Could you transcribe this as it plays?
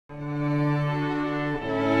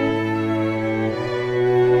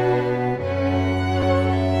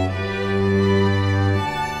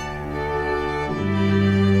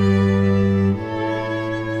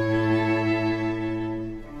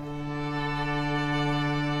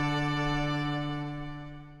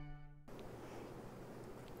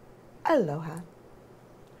Aloha.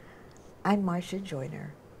 I'm Marsha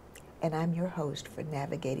Joyner, and I'm your host for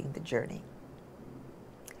Navigating the Journey.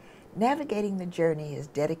 Navigating the Journey is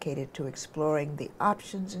dedicated to exploring the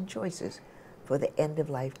options and choices for the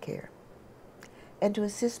end-of-life care, and to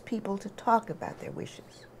assist people to talk about their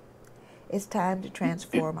wishes. It's time to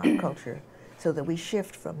transform our culture so that we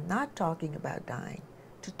shift from not talking about dying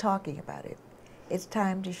to talking about it. It's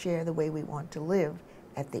time to share the way we want to live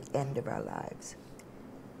at the end of our lives.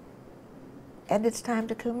 And it's time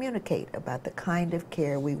to communicate about the kind of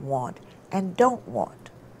care we want and don't want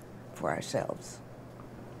for ourselves.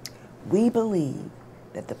 We believe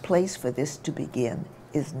that the place for this to begin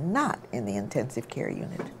is not in the intensive care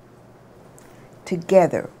unit.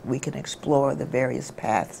 Together, we can explore the various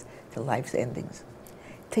paths to life's endings.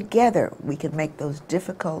 Together, we can make those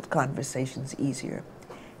difficult conversations easier.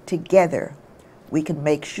 Together, we can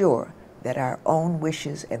make sure that our own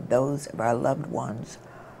wishes and those of our loved ones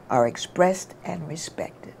are expressed and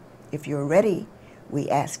respected. If you're ready, we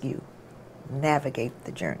ask you, navigate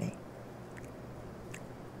the journey.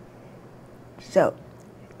 So,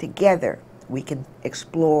 together, we can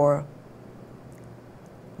explore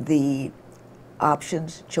the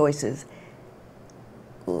options, choices,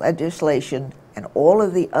 legislation, and all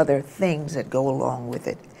of the other things that go along with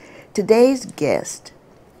it. Today's guest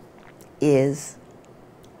is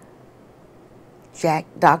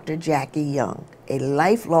Dr. Jackie Young, a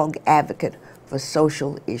lifelong advocate for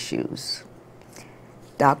social issues.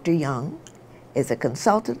 Dr. Young is a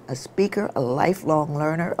consultant, a speaker, a lifelong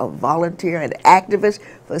learner, a volunteer, and activist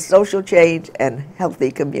for social change and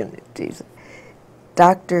healthy communities.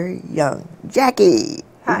 Dr. Young. Jackie,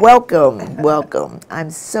 hi. Welcome, welcome.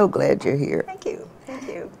 I'm so glad you're here. Thank you, thank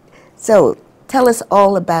you. So, tell us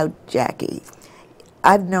all about Jackie.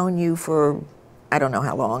 I've known you for, I don't know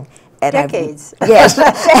how long. And Decades. Yes,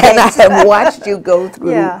 and I have watched you go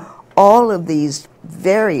through all of these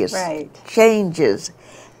various changes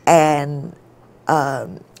and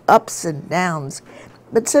ups and downs.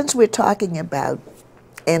 But since we're talking about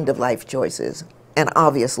end-of-life choices, and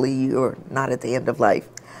obviously you're not at the end of life,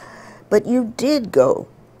 but you did go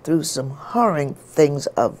through some horrid things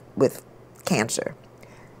with cancer.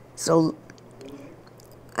 So,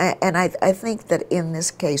 I think that in this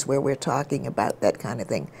case where we're talking about that kind of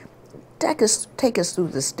thing, take us through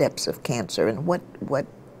the steps of cancer and what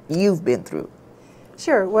you've been through.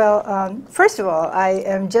 Sure. Well, first of all, I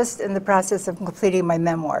am just in the process of completing my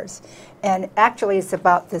memoirs. And actually, it's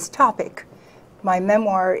about this topic. My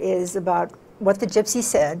memoir is about What the Gypsy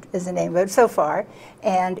Said, is the name of it so far.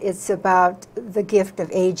 And it's about the gift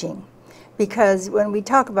of aging. Because when we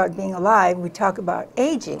talk about being alive, we talk about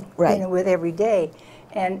aging, with every day.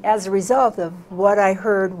 And as a result of what I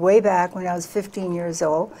heard way back when I was 15 years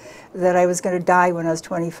old, that I was going to die when I was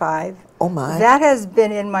 25. Oh my. That has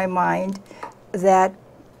been in my mind, that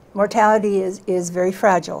mortality is very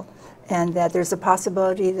fragile, and that there's a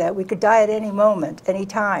possibility that we could die at any moment, any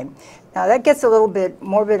time. Now that gets a little bit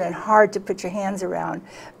morbid and hard to put your hands around,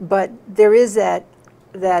 but there is that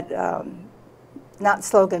not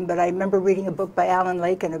slogan, but I remember reading a book by Alan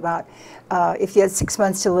Laken about if you had 6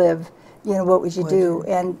 months to live, what would you do?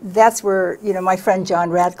 And that's where, my friend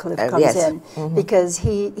John Radcliffe comes in, because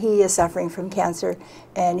he is suffering from cancer,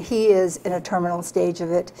 and he is in a terminal stage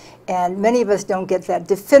of it. And many of us don't get that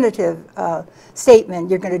definitive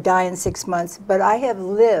statement, you're going to die in 6 months. But I have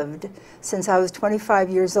lived since I was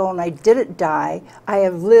 25 years old, and I didn't die. I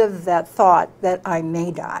have lived that thought that I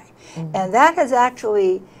may die. And that has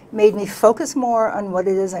actually made me focus more on what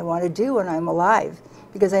it is I want to do when I'm alive,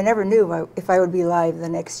 because I never knew if I would be alive the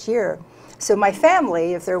next year. So my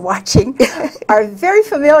family, if they're watching, are very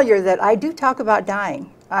familiar that I do talk about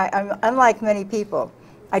dying. I'm unlike many people.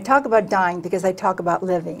 I talk about dying because I talk about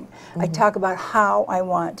living. I talk about how I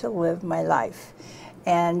want to live my life.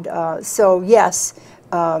 And so yes,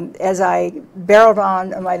 as I barreled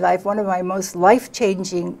on in my life, one of my most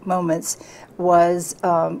life-changing moments was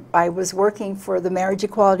I was working for the marriage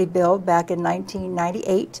equality bill back in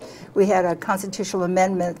 1998. We had a constitutional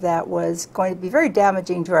amendment that was going to be very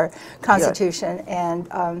damaging to our Constitution,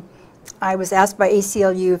 and I was asked by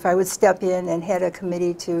ACLU if I would step in and head a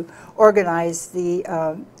committee to organize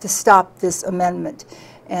to stop this amendment.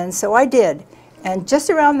 And so I did. And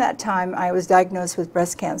just around that time, I was diagnosed with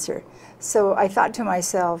breast cancer. So I thought to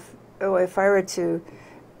myself, oh, if I were to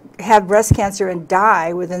have breast cancer and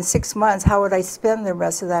die within 6 months, how would I spend the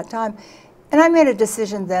rest of that time? And I made a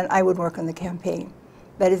decision then I would work on the campaign.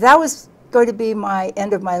 But if that was going to be my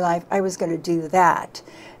end of my life, I was going to do that.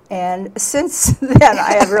 And since then,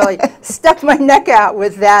 I have really stuck my neck out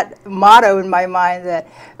with that motto in my mind that,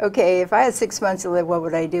 okay, if I had 6 months to live, what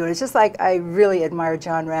would I do? And it's just like I really admire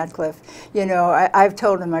John Radcliffe. You know, I've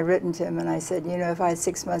told him, I've written to him, and I said, you know, if I had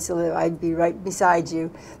 6 months to live, I'd be right beside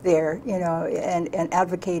you there, you know, and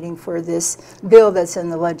advocating for this bill that's in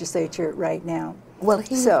the legislature right now. Well,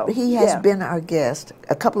 he has been our guest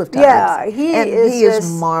a couple of times. Yeah, he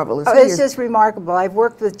is marvelous. It's just remarkable. I've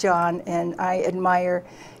worked with John, and I admire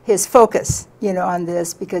his focus, you know, on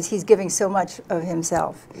this, because he's giving so much of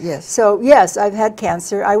himself. Yes. So yes, I've had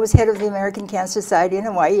cancer. I was head of the American Cancer Society in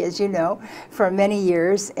Hawaii, as you know, for many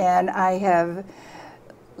years, and I have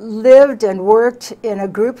lived and worked in a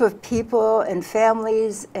group of people and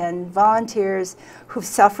families and volunteers who've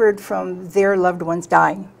suffered from their loved ones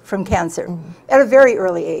dying from cancer at a very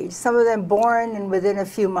early age. Some of them born and within a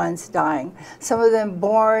few months dying. Some of them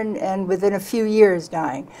born and within a few years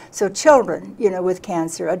dying. So children, you know, with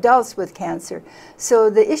cancer, adults with cancer. So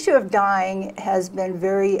the issue of dying has been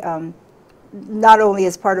very, not only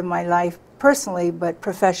as part of my life personally, but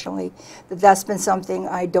professionally, that's been something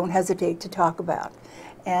I don't hesitate to talk about.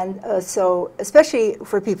 And so, especially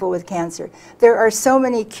for people with cancer, there are so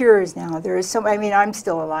many cures now. There is so, I mean, I'm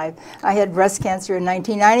still alive. I had breast cancer in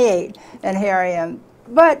 1998, and here I am.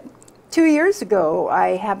 But 2 years ago,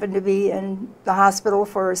 I happened to be in the hospital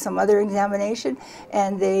for some other examination,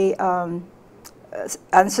 and they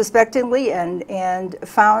unsuspectingly and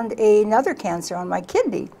found another cancer on my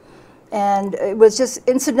kidney. And it was just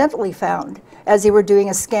incidentally found. As they were doing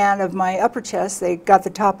a scan of my upper chest, they got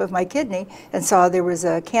the top of my kidney and saw there was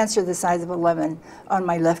a cancer the size of a lemon on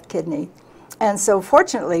my left kidney. And so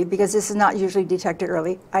fortunately, because this is not usually detected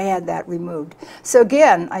early, I had that removed. So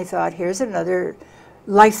again, I thought, here's another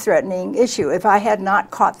life-threatening issue. If I had not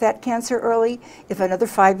caught that cancer early, if another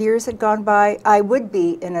 5 years had gone by, I would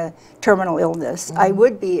be in a terminal illness. I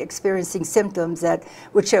would be experiencing symptoms that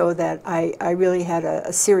would show that I really had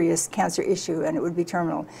a serious cancer issue, and it would be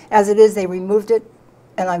terminal. As it is, they removed it,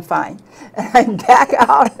 and I'm fine. And I'm back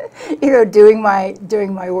out, you know, doing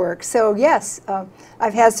my work. So yes,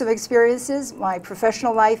 I've had some experiences. My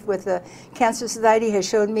professional life with the Cancer Society has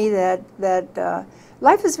showed me that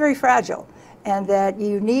life is very fragile, and that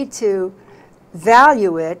you need to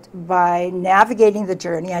value it by navigating the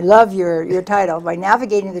journey. I love your title, by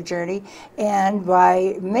navigating the journey and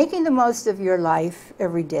by making the most of your life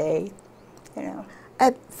every day, you know.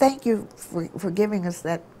 Thank you for giving us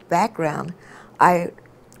that background.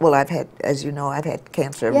 I've had, as you know, I've had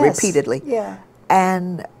cancer repeatedly. Yeah.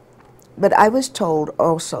 But I was told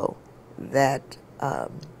also that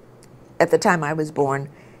at the time I was born,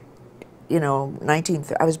 you know,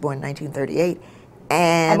 I was born in 1938,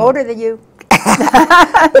 and I'm older than you.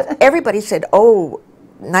 Everybody said, oh,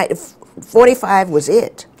 45 was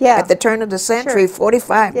it. Yeah. At the turn of the century,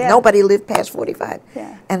 45. Yeah. Nobody lived past 45.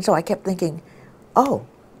 Yeah. And so I kept thinking, oh,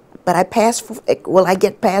 but will I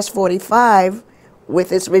get past 45 with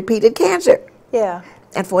this repeated cancer? Yeah.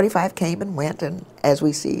 And 45 came and went, and as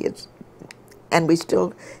we see, and we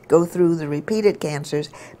still go through the repeated cancers,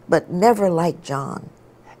 but never like John.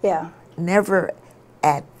 Yeah. Never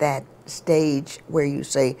at that stage where you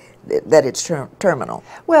say that it's terminal.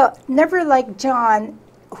 Well, never like John,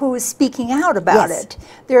 who is speaking out about it.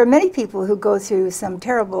 There are many people who go through some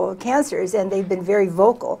terrible cancers, and they've been very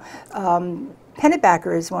vocal.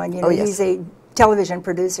 Pennebaker is one. You know, he's a television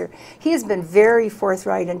producer. He has been very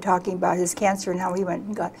forthright in talking about his cancer and how he went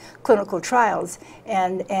and got clinical trials,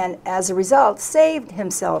 and as a result saved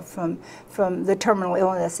himself from the terminal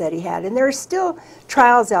illness that he had. And there are still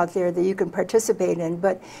trials out there that you can participate in,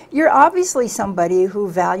 but you're obviously somebody who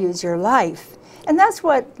values your life. And that's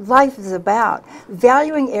what life is about,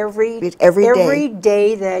 valuing every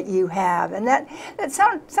day that you have. And that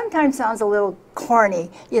sometimes sounds a little corny,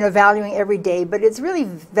 you know, valuing every day, but it's really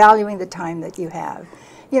valuing the time that you have.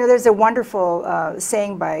 You know, there's a wonderful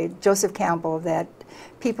saying by Joseph Campbell that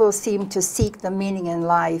people seem to seek the meaning in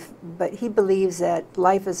life, but he believes that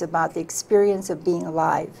life is about the experience of being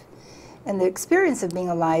alive. And the experience of being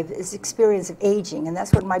alive is the experience of aging, and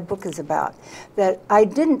that's what my book is about. That I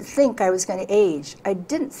didn't think I was going to age. I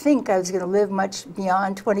didn't think I was going to live much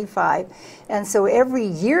beyond 25. And so every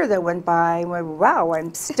year that went by, I went, wow,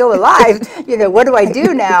 I'm still alive. You know, what do I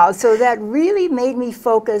do now? So that really made me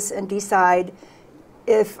focus and decide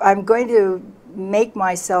if I'm going to make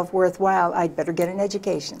myself worthwhile, I'd better get an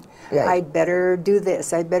education. Right. I'd better do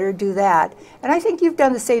this. I'd better do that. And I think you've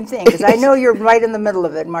done the same thing, because I know you're right in the middle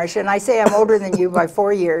of it, Marsha. And I say I'm older than you by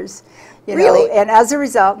 4 years. You know, really? And as a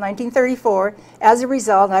result, 1934, as a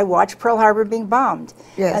result, I watched Pearl Harbor being bombed.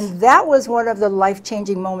 Yes. And that was one of the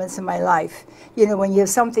life-changing moments in my life. You know, when you have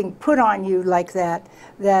something put on you like that,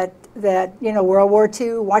 you know, World War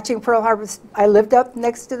II, watching Pearl Harbor. I lived up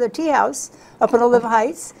next to the tea house up in Olive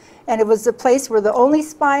Heights, and it was the place where the only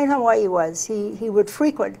spy in Hawaii was. He would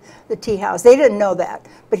frequent the tea house. They didn't know that,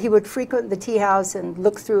 but he would frequent the tea house and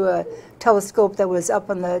look through a telescope that was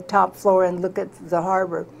up on the top floor and look at the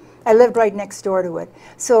harbor. I lived right next door to it.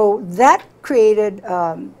 So that created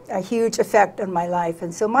a huge effect on my life.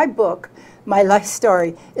 And so my book, my life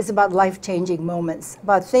story, is about life-changing moments,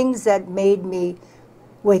 about things that made me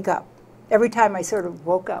wake up. Every time I sort of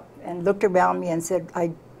woke up and looked around me and said,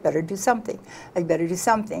 I better do something. I better do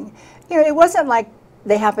something. You know, it wasn't like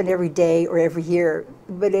they happened every day or every year,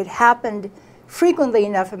 but it happened frequently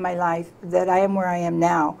enough in my life that I am where I am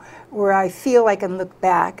now, where I feel I can look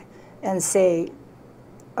back and say,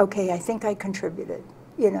 okay, I think I contributed.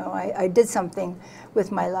 You know, I did something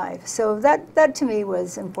with my life. So that to me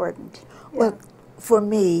was important. Yeah. Well, for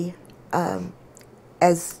me,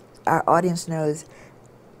 as our audience knows,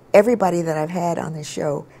 everybody that I've had on this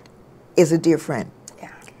show is a dear friend.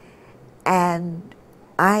 Yeah. And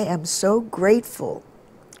I am so grateful.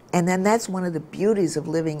 And then that's one of the beauties of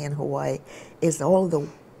living in Hawaii, is all the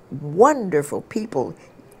wonderful people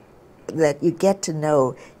that you get to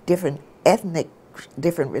know, different ethnic,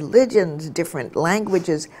 different religions, different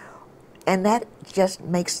languages, and that just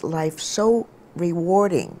makes life so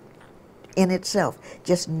rewarding in itself,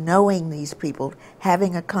 just knowing these people,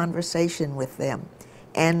 having a conversation with them.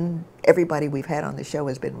 And everybody we've had on the show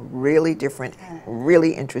has been really different,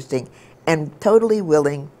 really interesting, and totally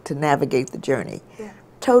willing to navigate the journey. Yeah.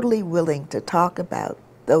 Totally willing to talk about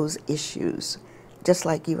those issues, just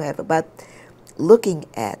like you have, about looking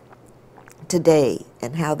at today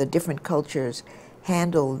and how the different cultures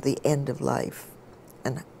handle the end of life.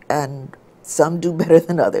 And some do better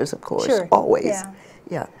than others, of course, Sure. always. Yeah.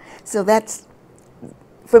 Yeah. So that's,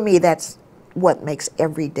 for me, that's what makes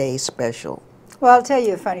every day special. Well, I'll tell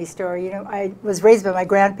you a funny story. You know, I was raised by my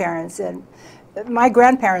grandparents, and my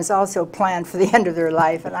grandparents also planned for the end of their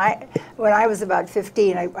life. And when I was about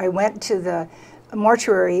 15, I went to the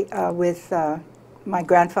mortuary with my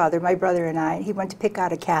grandfather, my brother, and I. He went to pick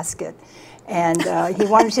out a casket. And he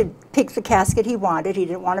wanted to pick the casket he wanted. He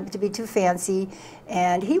didn't want it to be too fancy.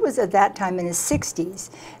 And he was at that time in his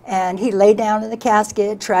 60s. And he lay down in the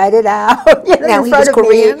casket, tried it out. You know, now, in he front was of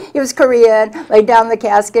Korean? me. He was Korean, laid down in the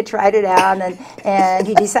casket, tried it out, and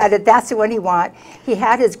he decided that's the one he wanted. He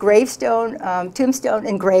had his gravestone, tombstone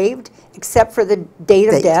engraved, except for the date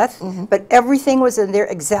of death. Mm-hmm. But everything was in there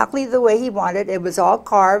exactly the way he wanted. It was all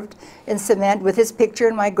carved in cement with his picture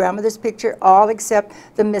and my grandmother's picture, all except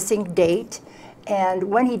the missing date. And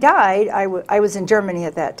when he died, I was in Germany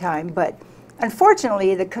at that time, but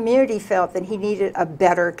unfortunately the community felt that he needed a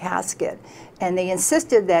better casket. And they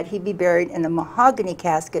insisted that he be buried in a mahogany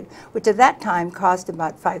casket, which at that time cost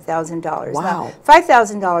about $5,000. Wow. Now,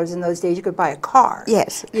 $5,000 in those days, you could buy a car.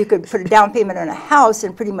 Yes. You could put a down payment on a house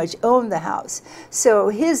and pretty much own the house. So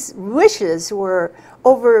his wishes were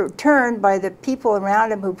overturned by the people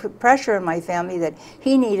around him who put pressure on my family that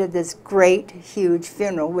he needed this great, huge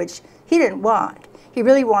funeral, which he didn't want. He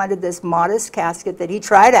really wanted this modest casket that he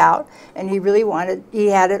tried out, and he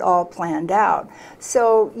had it all planned out.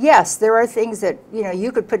 So yes, there are things that, you know,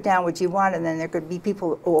 you could put down what you want, and then there could be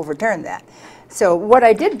people who overturn that. So what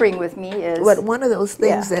I did bring with me is... But one of those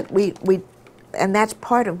things that we and that's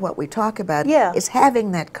part of what we talk about, is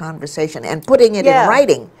having that conversation and putting it in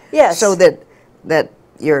writing, so that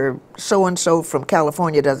your so-and-so from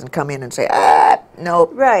California doesn't come in and say, no.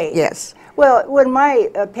 Right. Yes. Well, when my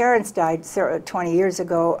parents died 20 years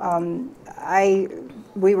ago,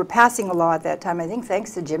 we were passing a law at that time, I think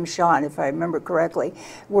thanks to Jim Shawn, if I remember correctly,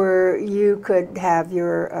 where you could have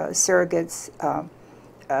your surrogates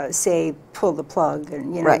say, pull the plug,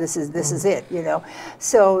 and you know, this is it, you know.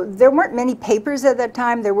 So there weren't many papers at that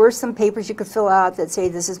time. There were some papers you could fill out that say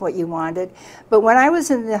this is what you wanted. But when I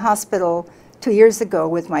was in the hospital 2 years ago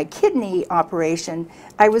with my kidney operation,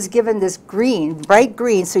 I was given this green, bright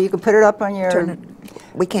green, so you could put it up on your...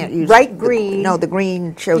 We can't use... Bright green. No, the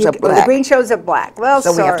green shows up black. The green shows up black. Well,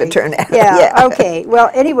 so sorry. we have to turn it. Yeah, okay.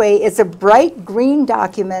 Well, anyway, it's a bright green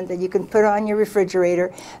document that you can put on your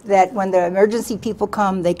refrigerator that when the emergency people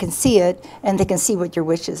come, they can see it, and they can see what your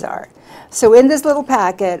wishes are. So in this little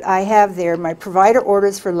packet, I have there my provider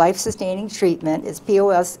orders for life-sustaining treatment. It's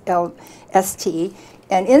POSLM ST.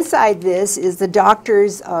 And inside this is the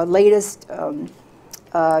doctor's latest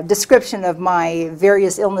description of my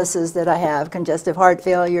various illnesses that I have, congestive heart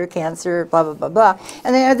failure, cancer, blah, blah, blah, blah.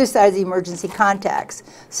 And the other side is the emergency contacts.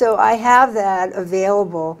 So I have that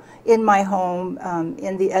available in my home,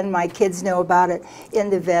 and my kids know about it in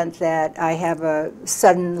the event that I have a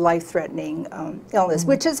sudden life-threatening illness,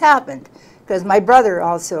 which has happened. Because my brother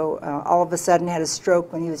also all of a sudden had a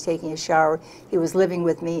stroke when he was taking a shower. He was living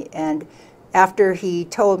with me, and after he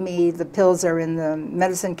told me the pills are in the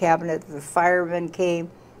medicine cabinet, the fireman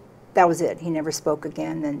came, that was it. He never spoke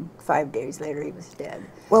again, and 5 days later he was dead.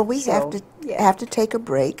 Well, we have to take a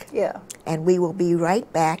break. Yeah. And we will be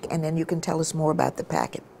right back, and then you can tell us more about the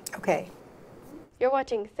packet. Okay. You're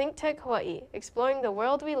watching ThinkTech Hawaii, exploring the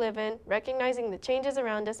world we live in, recognizing the changes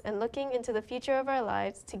around us, and looking into the future of our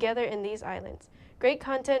lives together in these islands. Great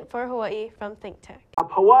content for Hawaii from ThinkTech.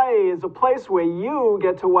 Hawaii is a place where you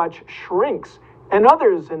get to watch shrinks and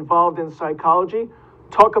others involved in psychology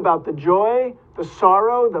talk about the joy, the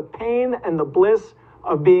sorrow, the pain, and the bliss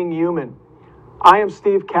of being human. I am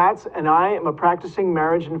Steve Katz, and I am a practicing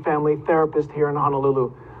marriage and family therapist here in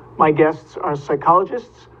Honolulu. My guests are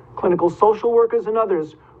psychologists, clinical social workers, and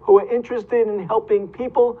others who are interested in helping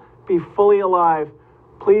people be fully alive.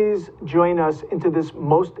 Please join us into this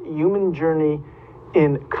most human journey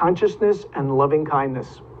in consciousness and loving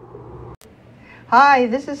kindness. Hi,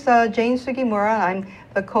 this is Jane Sugimura. I'm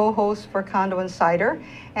the co-host for Condo Insider,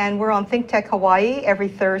 and we're on ThinkTech Hawaii every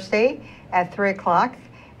Thursday at 3 o'clock,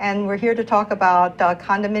 and we're here to talk about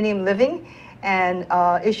condominium living and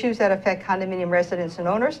issues that affect condominium residents and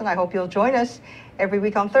owners, and I hope you'll join us every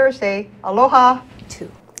week on Thursday. Aloha!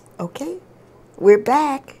 Okay, we're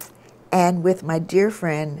back, and with my dear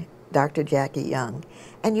friend, Dr. Jackie Young.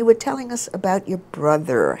 And you were telling us about your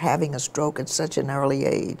brother having a stroke at such an early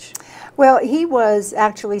age. Well, he was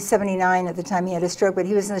actually 79 at the time he had a stroke, but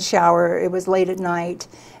he was in the shower. It was late at night,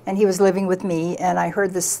 and he was living with me, and I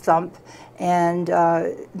heard this thump. And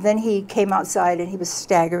then he came outside, and he was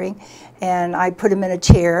staggering, and I put him in a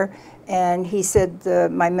chair, and he said,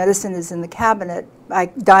 my medicine is in the cabinet. I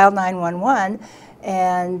dialed 911,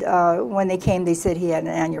 and when they came, they said he had an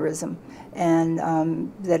aneurysm, and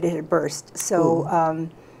that it had burst. So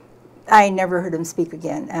I never heard him speak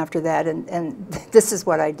again after that, and this is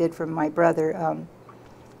what I did for my brother.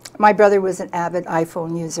 My brother was an avid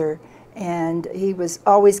iPhone user, and he was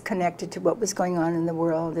always connected to what was going on in the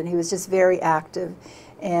world, and he was just very active.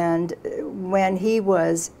 And when he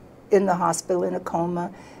was in the hospital in a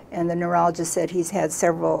coma, and the neurologist said he's had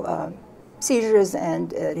several seizures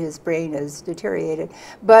and his brain has deteriorated,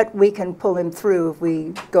 but we can pull him through if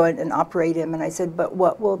we go in and operate him. And I said, but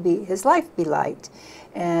what will his life be like?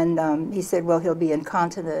 And he said, well, he'll be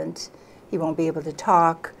incontinent, he won't be able to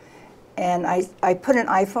talk. And I put an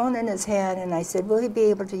iPhone in his hand, and I said, will he be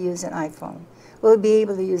able to use an iPhone? Will he be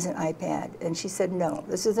able to use an iPad? And she said, no,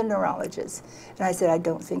 this is a neurologist. And I said, I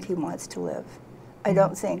don't think he wants to live. I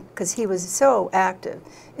don't think, because he was so active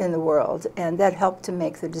in the world, and that helped to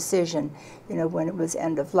make the decision, you know, when it was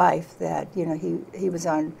end of life, that, you know, he was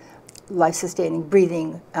on life-sustaining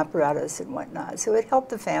breathing apparatus and whatnot. So it helped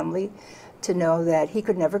the family to know that he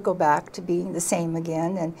could never go back to being the same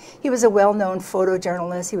again. And he was a well-known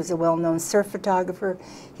photojournalist. He was a well-known surf photographer.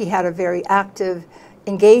 He had a very active,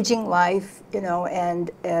 engaging life, you know,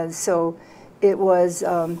 and so it was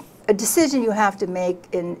a decision you have to make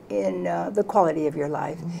in the quality of your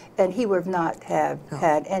life. And he would not have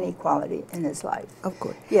had any quality in his life. Of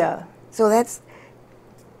course. Yeah. So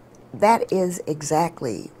that is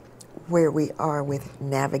exactly where we are with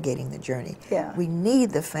navigating the journey. Yeah. We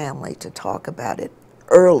need the family to talk about it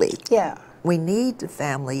early. Yeah. We need the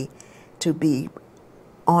family to be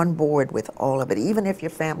on board with all of it. Even if your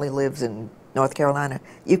family lives in North Carolina,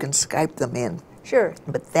 you can Skype them in. Sure.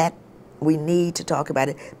 But that, we need to talk about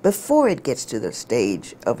it before it gets to the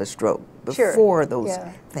stage of a stroke, before those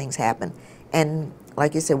things happen. And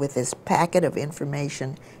like you said, with this packet of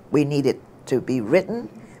information, we need it to be written.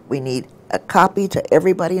 We need a copy to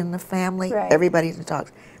everybody in the family, everybody to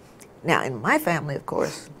talk. Now, in my family, of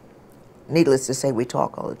course, needless to say, we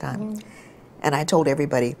talk all the time. And I told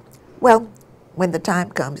everybody, well, when the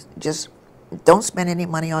time comes, just don't spend any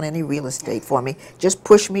money on any real estate for me. Just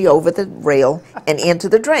push me over the rail and into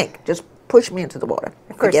the drink. Just push me into the water.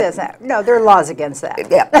 Of course, that's not. No, there are laws against that.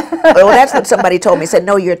 Yeah. Well, that's what somebody told me. Said,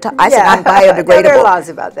 no, I said, I'm biodegradable. There are laws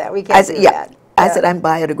about that. We can't do that. I said, I'm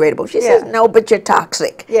biodegradable. She says, no, but you're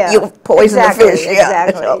toxic. Yeah. You poison the fish.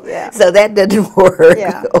 Exactly. So that didn't work.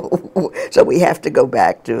 Yeah. So we have to go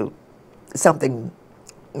back to something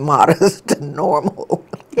modest and normal.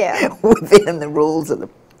 Yeah. Within the rules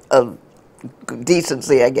of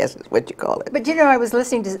decency, I guess is what you call it. But you know, I was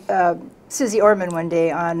listening to Susie Orman one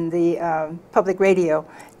day on the public radio,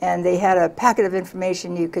 and they had a packet of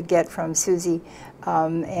information you could get from Susie,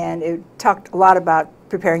 and it talked a lot about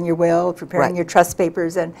preparing your will, preparing your trust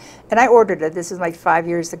papers, and I ordered it. This was like 5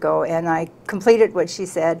 years ago, and I completed what she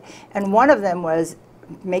said, and one of them was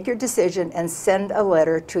make your decision and send a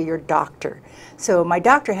letter to your doctor. So my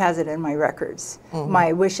doctor has it in my records,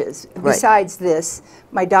 my wishes. Besides this,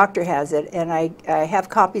 my doctor has it, and I have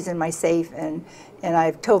copies in my safe, and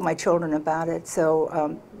I've told my children about it.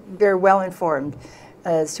 So they're well informed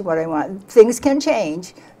as to what I want. Things can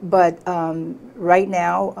change, but right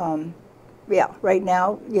now, right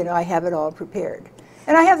now, you know, I have it all prepared.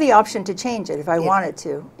 And I have the option to change it if I wanted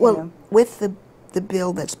to. Well, you know. with the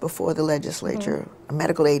bill that's before the legislature,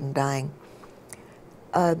 medical aid in dying,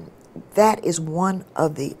 that is one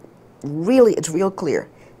of the, really, it's real clear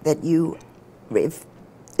that you,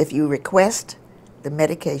 if you request the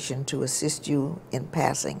medication to assist you in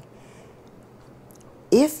passing,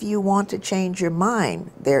 if you want to change your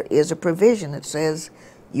mind, there is a provision that says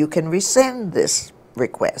you can rescind this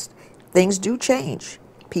request. Things do change.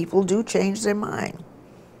 People do change their mind.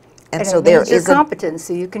 And so there is your competence,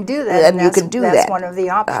 so you can do that. And you can do that. That's one of the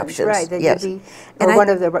options, right? That yes. you be, or one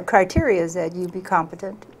of the criteria is that you be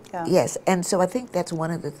competent. Yeah. Yes, and so I think that's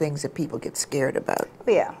one of the things that people get scared about.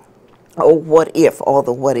 Yeah. Oh, what if, all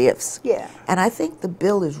the what ifs. Yeah. And I think the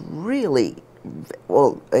bill is really,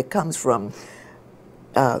 well, it comes from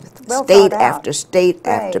state after state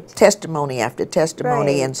after testimony after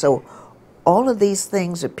testimony, and so all of these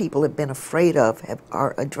things that people have been afraid of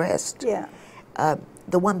are addressed. Yeah.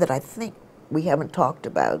 The one that I think we haven't talked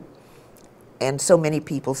about, and so many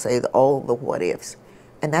people say all the what ifs,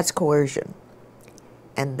 and that's coercion.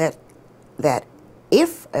 And that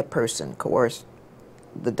if a person coerced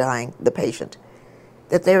the patient,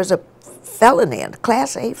 that there's a felony, a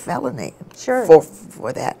Class A felony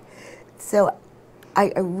for that. So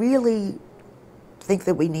I really think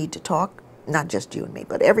that we need to talk, not just you and me,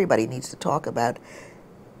 but everybody needs to talk about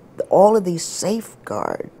all of these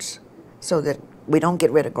safeguards so that we don't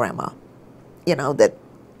get rid of grandma. You know, that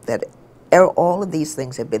all of these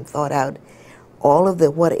things have been thought out, all of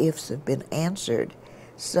the what ifs have been answered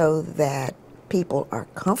so that people are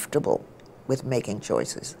comfortable with making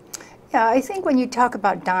choices. Yeah, I think when you talk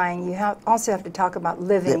about dying, you also have to talk about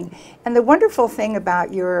living. And the wonderful thing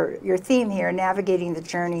about your theme here, navigating the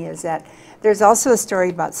journey, is that there's also a story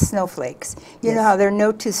about snowflakes. You know how there are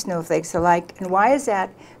no two snowflakes alike. And why is that?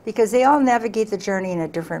 Because they all navigate the journey in a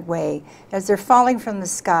different way. As they're falling from the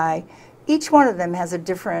sky, each one of them has a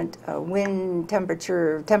different wind,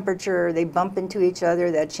 temperature, they bump into each other,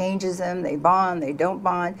 that changes them, they bond, they don't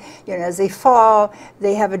bond. You know, as they fall,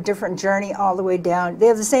 they have a different journey all the way down. They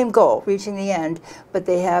have the same goal, reaching the end, but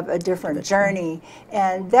they have a different journey.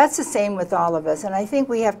 And that's the same with all of us. And I think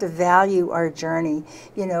we have to value our journey,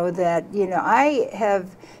 you know, that, you know, I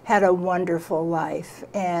have had a wonderful life,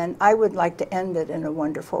 and I would like to end it in a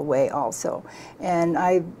wonderful way also. And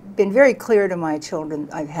I've been very clear to my children,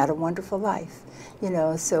 I've had a wonderful life, you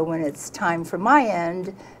know, so when it's time for my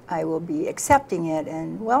end, I will be accepting it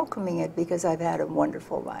and welcoming it because I've had a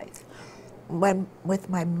wonderful life. When with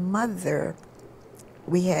my mother,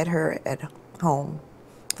 we had her at home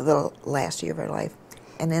for the last year of her life,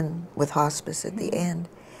 and then with hospice at the end,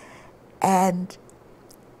 and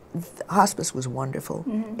hospice was wonderful.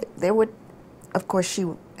 There would, of course, she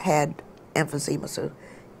had emphysema, so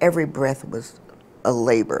every breath was a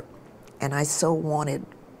labor, and I so wanted,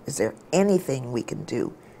 is there anything we can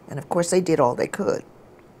do? And of course they did all they could,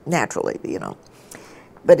 naturally, you know,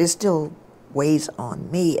 but it still weighs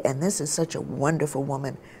on me. And this is such a wonderful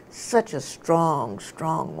woman, such a strong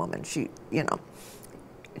woman. She, you know,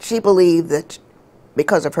 she believed that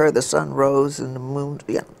because of her the sun rose and the moon,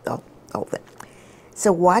 yeah, all that.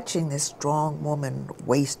 So watching this strong woman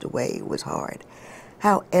waste away was hard.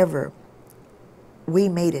 However, we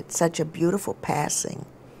made it such a beautiful passing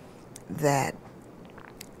that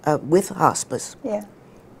with hospice. Yeah.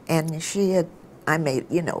 And she had, I made,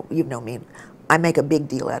 you know me, I make a big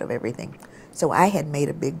deal out of everything. So I had made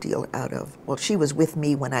a big deal out of, well, she was with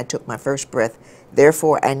me when I took my first breath,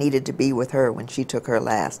 therefore I needed to be with her when she took her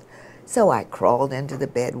last. So I crawled into the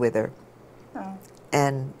bed with her. Oh.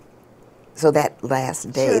 And so that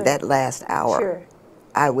last day, that last hour,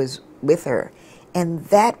 I was with her. And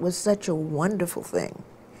that was such a wonderful thing.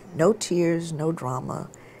 No tears, no drama,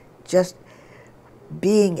 just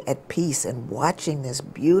being at peace and watching this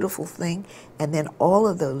beautiful thing. And then all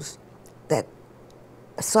of those, that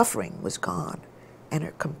suffering was gone. And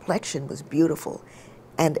her complexion was beautiful.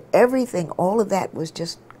 And everything, all of that was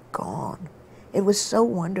just gone. It was so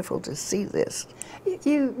wonderful to see this.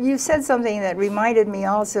 You said something that reminded me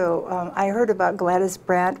also. I heard about Gladys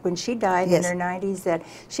Brandt when she died in her 90s, that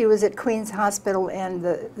she was at Queens Hospital, and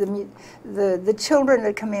the children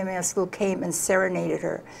that come in school came and serenaded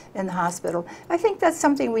her in the hospital. I think that's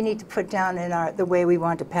something we need to put down in the way we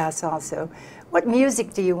want to pass also. What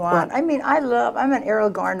music do you want? Well, I mean, I'm an Errol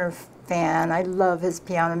Garner fan. I love his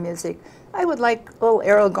piano music. I would like little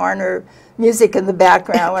Errol Garner music in the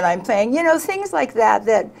background when I'm playing, you know, things like that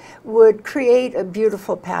that would create a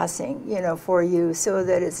beautiful passing, you know, for you, so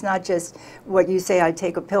that it's not just what you say, I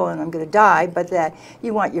take a pill and I'm going to die, but that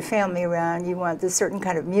you want your family around, you want this certain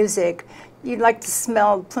kind of music. You'd like to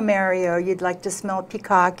smell plumeria, you'd like to smell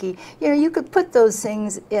peacocky. You know, you could put those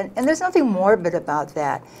things in, and there's nothing morbid about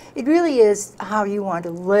that. It really is how you want to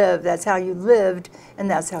live. That's how you lived, and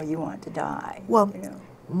that's how you want to die. Well, you know.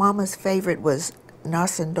 Mama's favorite was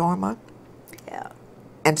Narsin Dharma. Yeah.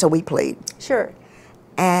 And so we played. Sure.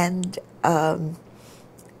 And, you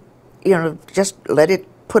know, just let it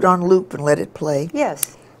put on loop and let it play.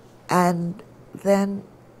 Yes. And then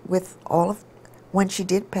with when she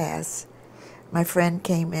did pass, my friend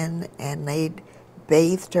came in and they'd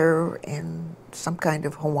bathed her in some kind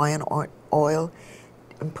of Hawaiian oil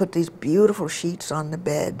and put these beautiful sheets on the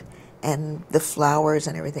bed and the flowers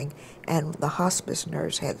and everything. And the hospice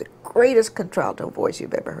nurse had the greatest contralto voice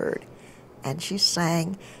you've ever heard. And she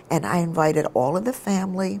sang, and I invited all of the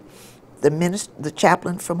family, the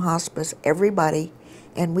chaplain from hospice, everybody,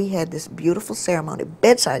 and we had this beautiful ceremony,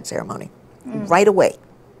 bedside ceremony, right away.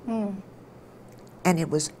 And it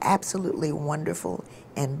was absolutely wonderful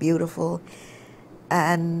and beautiful.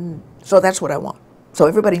 And so that's what I want. So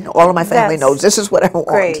everybody, all of my family knows this is what I want.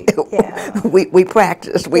 Great. Yeah. we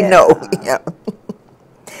practice, we know. Yeah.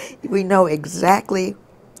 We know exactly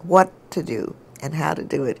what to do and how to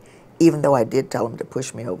do it, even though I did tell them to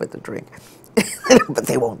push me over the drink. But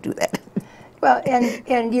they won't do that. Well,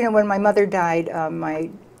 and you know, when my mother died, my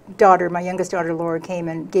youngest daughter Laura, came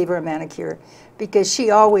and gave her a manicure, because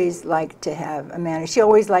she always liked to have a manicure. She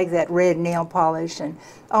always liked that red nail polish and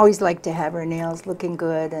always liked to have her nails looking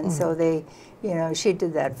good. And so she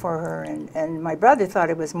did that for her. And my brother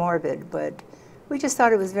thought it was morbid, but we just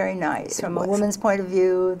thought it was very nice from a woman's point of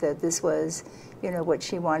view, that this was, you know, what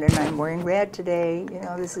she wanted. And I'm wearing red today. You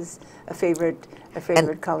know, this is a favorite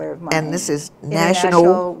color of mine. And this is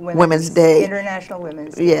National Women's Day. International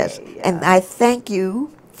Women's Day. Yes. Yeah. And I thank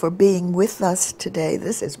you for being with us today.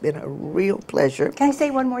 This has been a real pleasure. Can I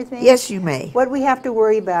say one more thing? Yes, you may. What we have to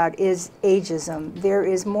worry about is ageism. There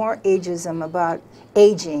is more ageism about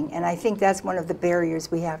aging, and I think that's one of the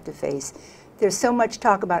barriers we have to face. There's so much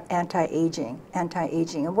talk about anti-aging,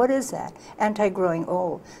 and what is that? Anti-growing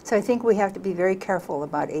old. So I think we have to be very careful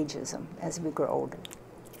about ageism as we grow older.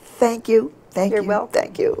 Thank you. You're welcome.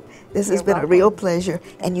 Thank you. This has been a real pleasure,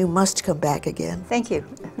 and you must come back again. Thank you.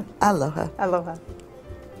 Aloha. Aloha.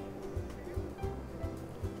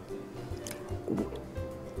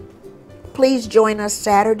 Please join us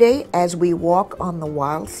Saturday as we walk on the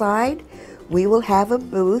wild side. We will have a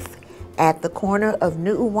booth at the corner of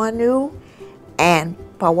Nu'uanu and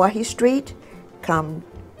Pauahi Street. Come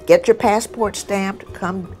get your passport stamped.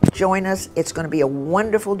 Come join us. It's going to be a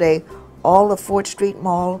wonderful day. All of 4th Street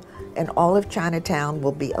Mall and all of Chinatown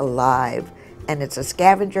will be alive. And it's a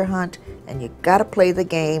scavenger hunt, and you got to play the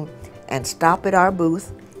game and stop at our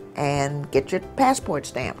booth and get your passport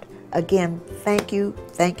stamped. Again, thank you,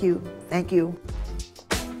 thank you, thank you.